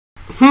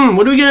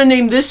What are we gonna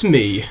name this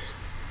me?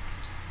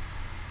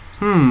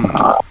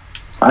 I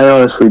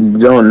honestly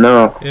don't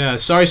know. Yeah,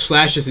 sorry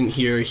Slash isn't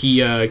here. He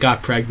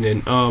got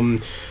pregnant.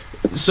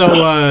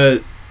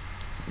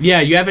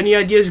 Yeah, you have any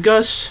ideas,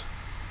 Gus?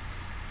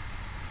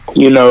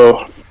 You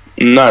know,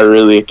 not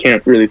really. I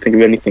can't really think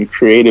of anything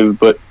creative,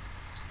 but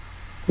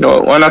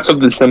why not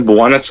something simple?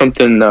 Why not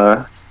something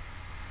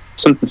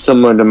something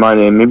similar to my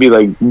name? Maybe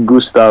like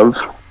Gustavv.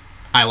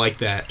 I like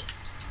that.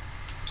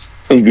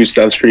 I think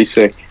Gustav's pretty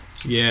sick.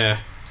 Yeah.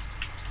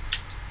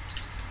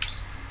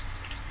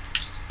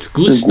 It's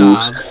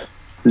Gustavv.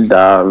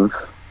 Gustav.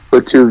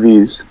 With two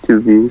V's.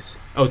 Two V's.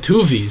 Oh,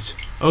 two V's.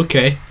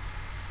 Okay.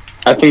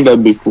 I think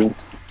that'd be cool.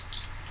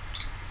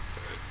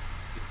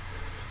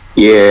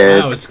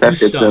 Yeah. Wow, it's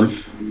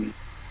Gustav.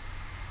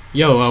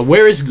 Yo,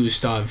 where is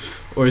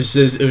Gustav? Or is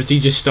he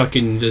just stuck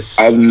in this?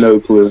 I have no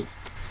clue.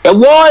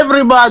 Hello,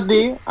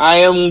 everybody. I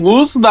am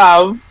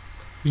Gustav.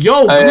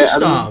 Yo,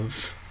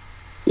 Gustav.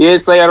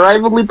 Yes, I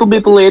arrived a little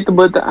bit late,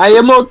 but I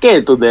am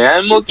okay today.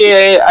 I'm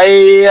okay.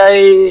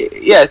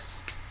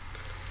 Yes.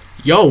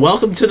 Yo,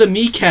 welcome to the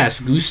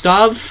MeCast,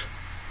 Gustav.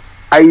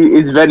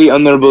 It's very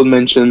honorable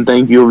mention.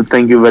 Thank you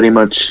very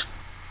much.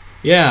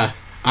 Yeah,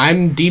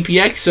 I'm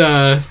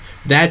DPX.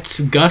 That's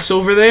Gus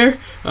over there.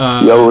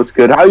 Yo, what's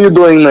good? How you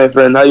doing, my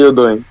friend? How you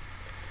doing?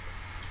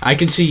 I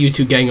can see you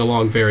two getting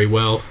along very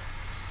well.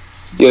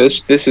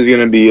 Yes, this is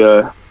gonna be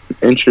a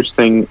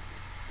interesting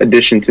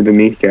addition to the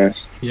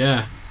MeCast.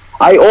 Yeah.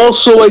 I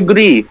also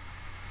agree.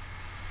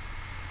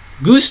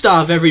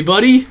 Gustav,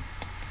 everybody.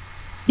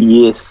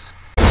 Yes.